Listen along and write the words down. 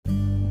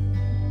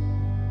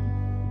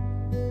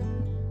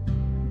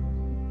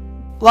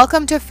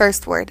Welcome to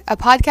First Word, a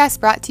podcast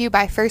brought to you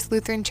by First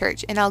Lutheran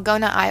Church in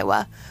Algona,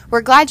 Iowa.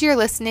 We're glad you're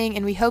listening,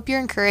 and we hope you're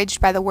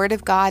encouraged by the Word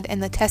of God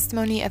and the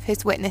testimony of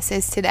His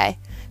witnesses today.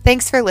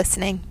 Thanks for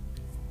listening.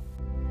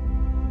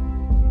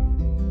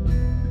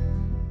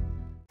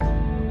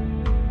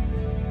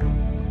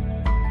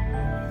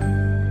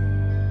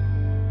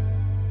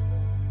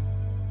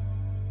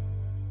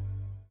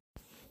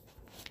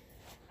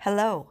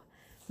 Hello,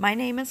 my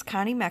name is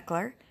Connie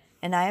Mechler,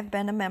 and I have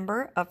been a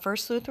member of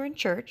First Lutheran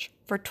Church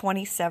for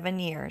 27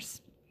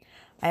 years.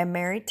 I am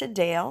married to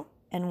Dale,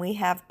 and we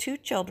have two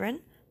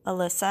children,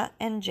 Alyssa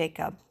and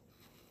Jacob.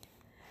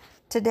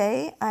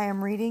 Today I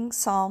am reading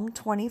Psalm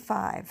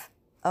 25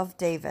 of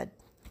David.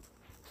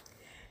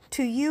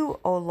 To you,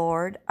 O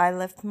Lord, I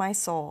lift my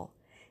soul.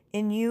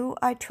 In you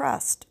I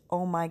trust,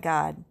 O my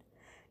God.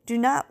 Do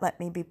not let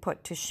me be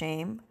put to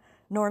shame,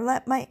 nor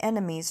let my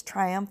enemies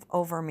triumph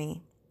over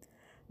me.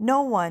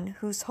 No one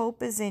whose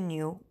hope is in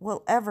you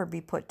will ever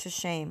be put to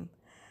shame,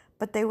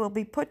 but they will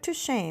be put to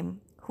shame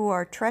who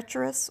are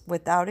treacherous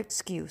without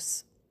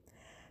excuse.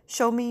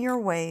 Show me your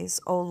ways,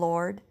 O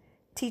Lord.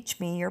 Teach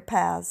me your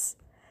paths.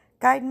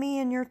 Guide me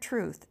in your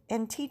truth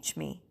and teach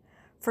me,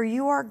 for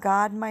you are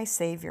God my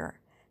Savior,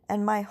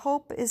 and my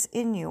hope is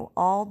in you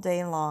all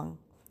day long.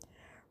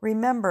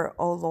 Remember,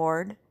 O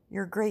Lord,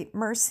 your great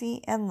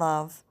mercy and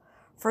love,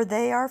 for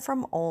they are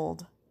from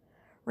old.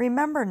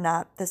 Remember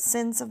not the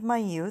sins of my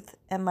youth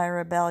and my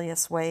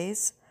rebellious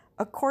ways.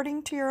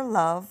 According to your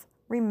love,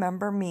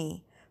 remember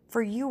me,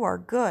 for you are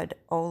good,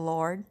 O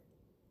Lord.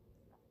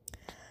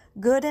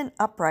 Good and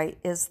upright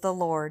is the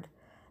Lord.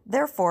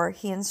 Therefore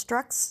he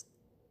instructs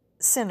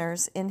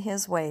sinners in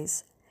his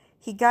ways.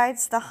 He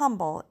guides the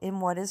humble in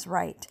what is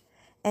right,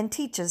 and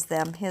teaches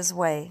them his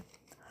way.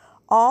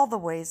 All the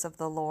ways of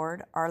the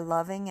Lord are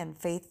loving and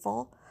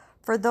faithful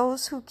for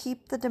those who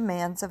keep the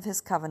demands of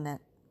his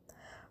covenant.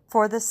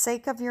 For the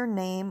sake of your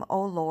name,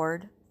 O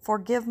Lord,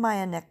 forgive my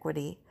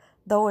iniquity,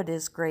 though it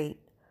is great.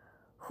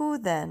 Who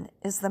then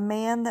is the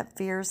man that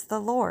fears the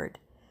Lord?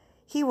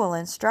 He will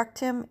instruct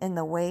him in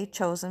the way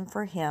chosen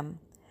for him.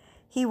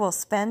 He will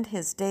spend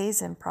his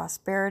days in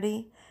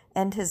prosperity,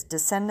 and his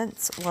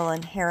descendants will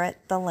inherit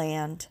the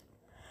land.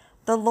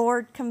 The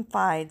Lord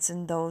confides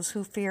in those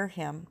who fear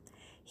him.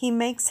 He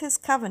makes his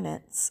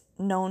covenants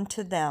known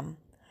to them.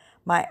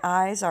 My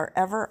eyes are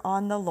ever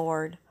on the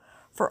Lord,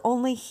 for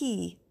only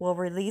he will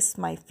release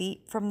my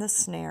feet from the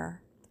snare.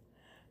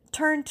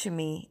 Turn to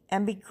me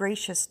and be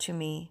gracious to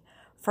me,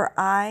 for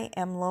I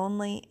am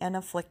lonely and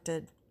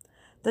afflicted.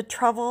 The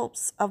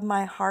troubles of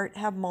my heart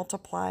have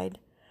multiplied.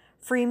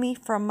 Free me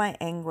from my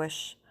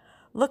anguish.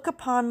 Look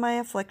upon my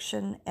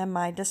affliction and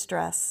my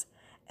distress,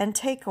 and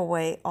take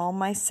away all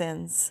my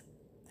sins.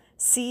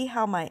 See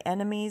how my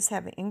enemies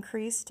have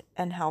increased,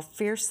 and how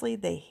fiercely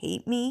they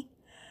hate me.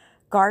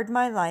 Guard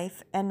my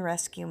life and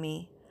rescue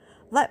me.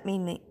 Let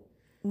me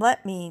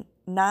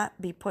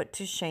not be put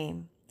to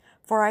shame,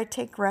 for I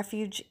take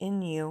refuge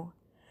in you.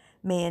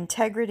 May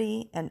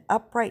integrity and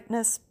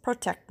uprightness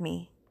protect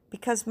me,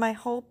 because my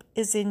hope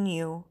is in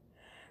you.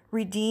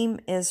 Redeem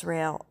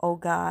Israel, O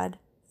God,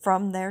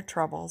 from their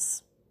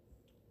troubles.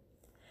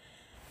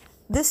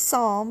 This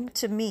psalm,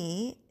 to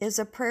me, is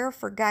a prayer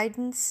for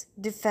guidance,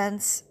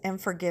 defense, and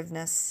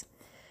forgiveness.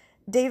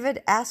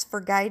 David asked for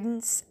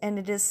guidance, and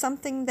it is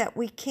something that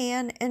we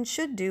can and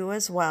should do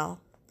as well.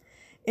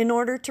 In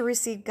order to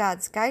receive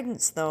God's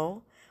guidance,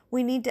 though,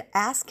 we need to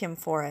ask Him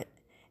for it,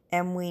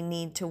 and we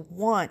need to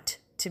want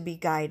to be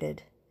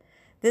guided.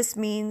 This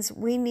means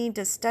we need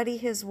to study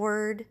His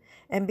Word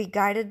and be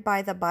guided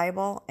by the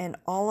Bible and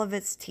all of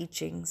its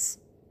teachings.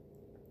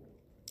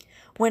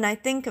 When I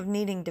think of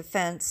needing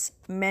defense,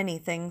 many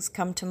things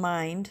come to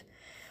mind.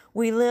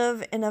 We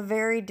live in a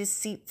very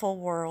deceitful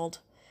world,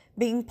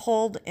 being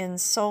pulled in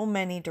so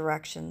many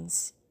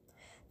directions.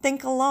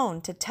 Think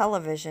alone to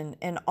television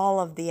and all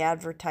of the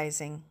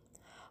advertising.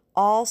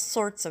 All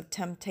sorts of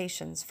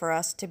temptations for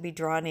us to be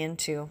drawn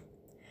into.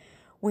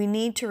 We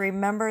need to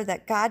remember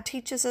that God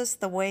teaches us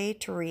the way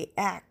to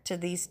react to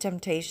these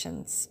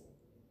temptations.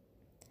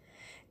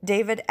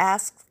 David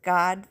asks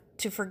God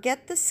to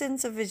forget the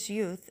sins of his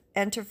youth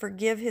and to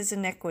forgive his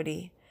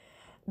iniquity,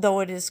 though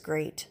it is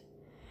great.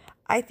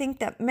 I think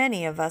that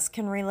many of us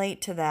can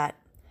relate to that.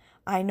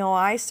 I know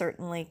I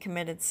certainly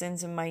committed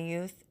sins in my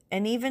youth,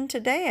 and even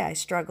today I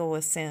struggle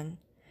with sin.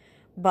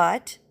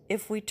 But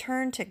if we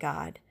turn to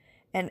God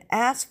and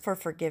ask for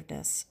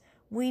forgiveness,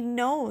 we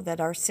know that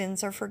our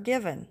sins are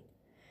forgiven.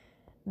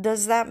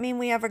 Does that mean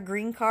we have a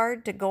green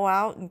card to go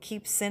out and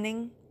keep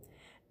sinning?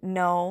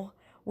 No,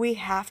 we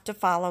have to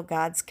follow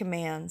God's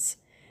commands,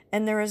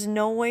 and there is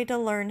no way to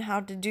learn how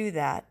to do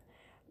that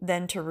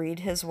than to read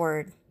His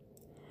Word.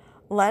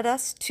 Let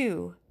us,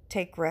 too,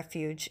 take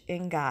refuge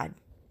in God.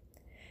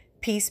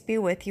 Peace be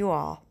with you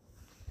all.